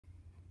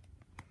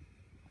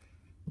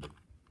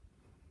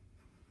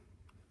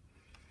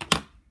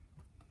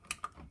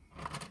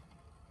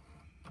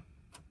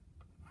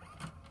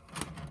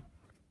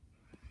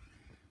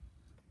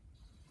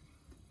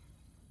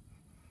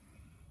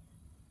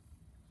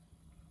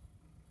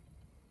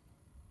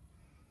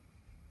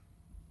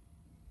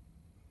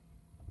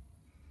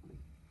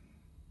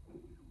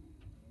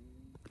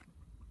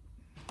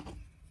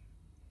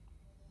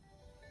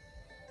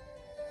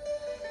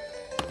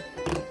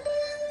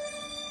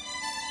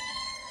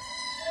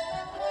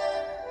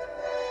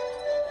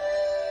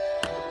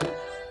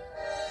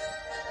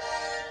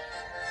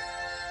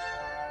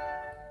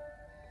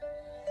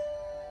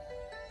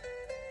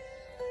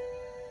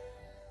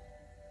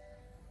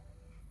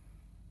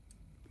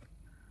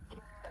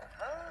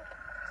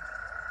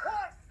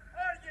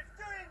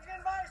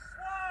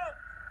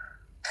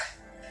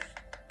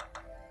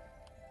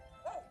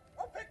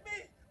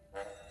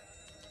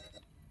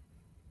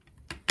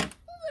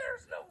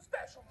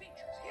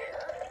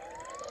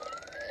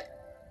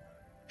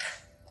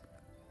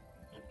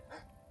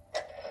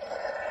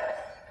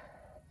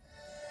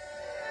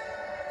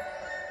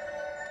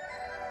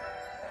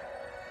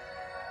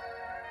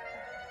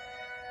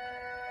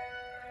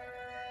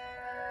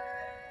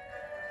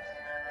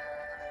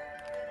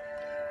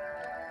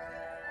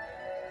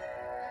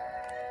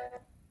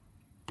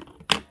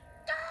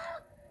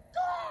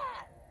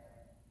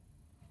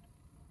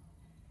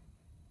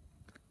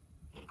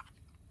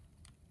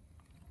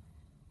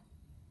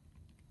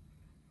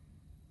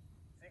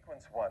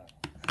Sequence 1,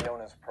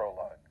 Fiona's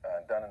prologue,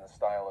 done in the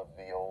style of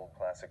the old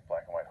classic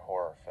black and white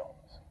horror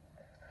films.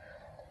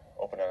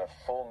 Open on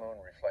a full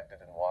moon reflected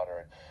in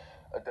water,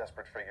 a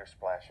desperate figure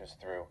splashes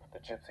through, the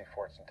gypsy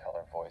fortune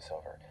teller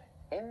voiceover.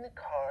 In the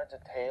cards, a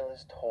tale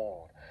is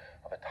told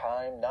of a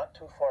time not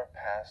too far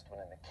past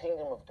when in the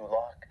kingdom of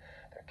Duloc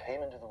there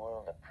came into the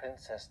world a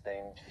princess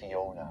named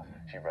Fiona.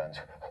 She runs.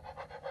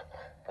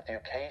 But the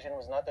occasion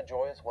was not the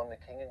joyous one the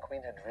king and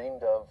queen had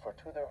dreamed of, for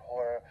to their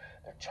horror,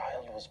 their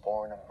child was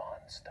born a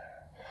monster.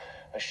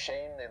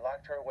 Ashamed, they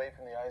locked her away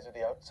from the eyes of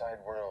the outside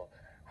world,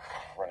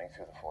 running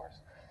through the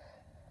forest,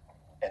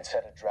 and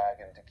set a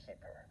dragon to keep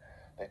her.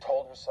 They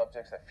told her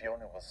subjects that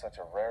Fiona was such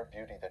a rare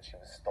beauty that she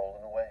was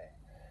stolen away.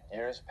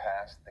 Years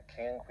passed, the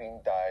king and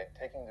queen died,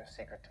 taking their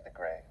secret to the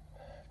grave.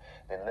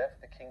 They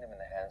left the kingdom in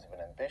the hands of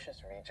an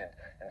ambitious regent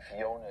and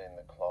Fiona in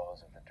the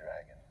claws of the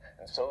dragon.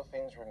 And so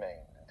things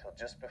remained until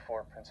just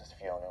before Princess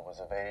Fiona was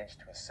of age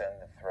to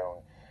ascend the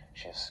throne,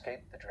 she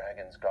escaped the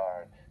dragon's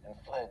guard and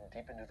fled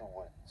deep into the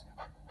woods.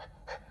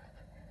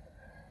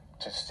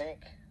 To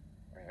seek,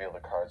 reveal the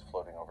cards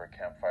floating over a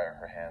campfire,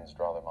 her hands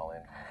draw them all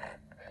in.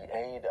 The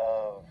aid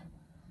of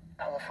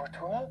Dama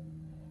Fortuna?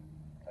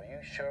 Are you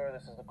sure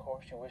this is the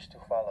course you wish to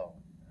follow?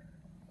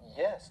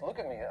 Yes, look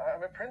at me.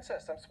 I'm a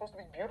princess. I'm supposed to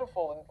be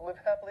beautiful and live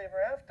happily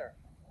ever after.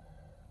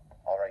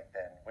 All right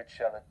then, which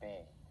shall it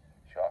be?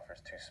 She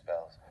offers 2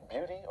 spells.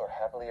 Beauty or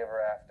happily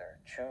ever after.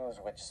 Choose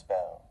which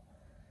spell.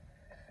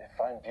 If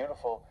I'm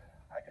beautiful,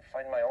 I could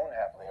find my own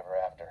happily ever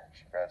after.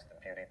 She grabs the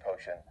beauty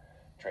potion,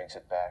 drinks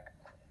it back.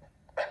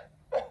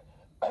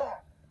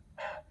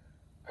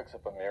 Picks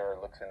up a mirror,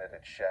 looks in it,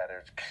 it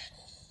shatters.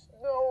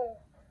 No,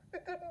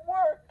 it didn't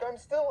work. I'm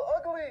still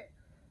ugly.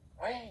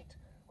 Wait,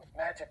 with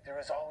magic there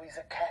is always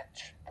a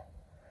catch.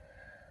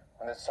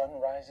 When the sun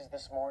rises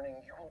this morning,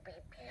 you will be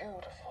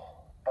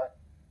beautiful. But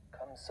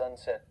come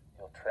sunset,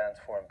 you'll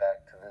transform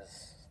back to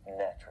this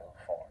natural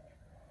form.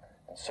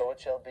 And so it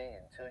shall be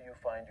until you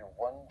find your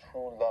one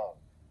true love.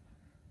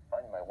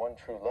 Find my one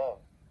true love?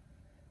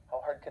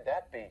 How hard could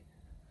that be?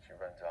 She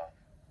runs off.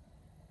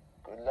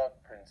 Good luck,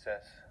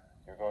 princess.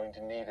 You're going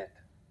to need it.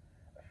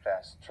 A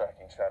fast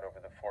tracking shot over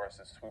the forest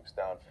that swoops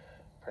down.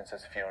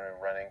 Princess Fiona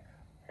running.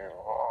 Here,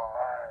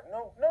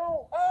 no,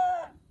 no!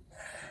 Ah!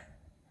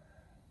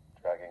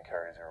 Dragon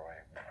carries her away.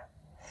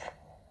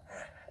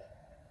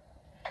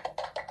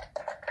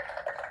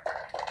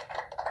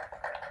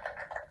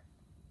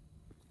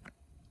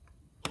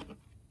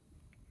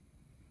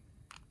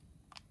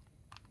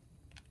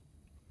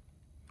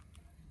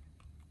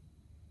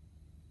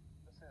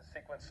 This is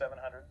sequence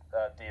 700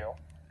 deal,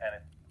 and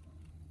it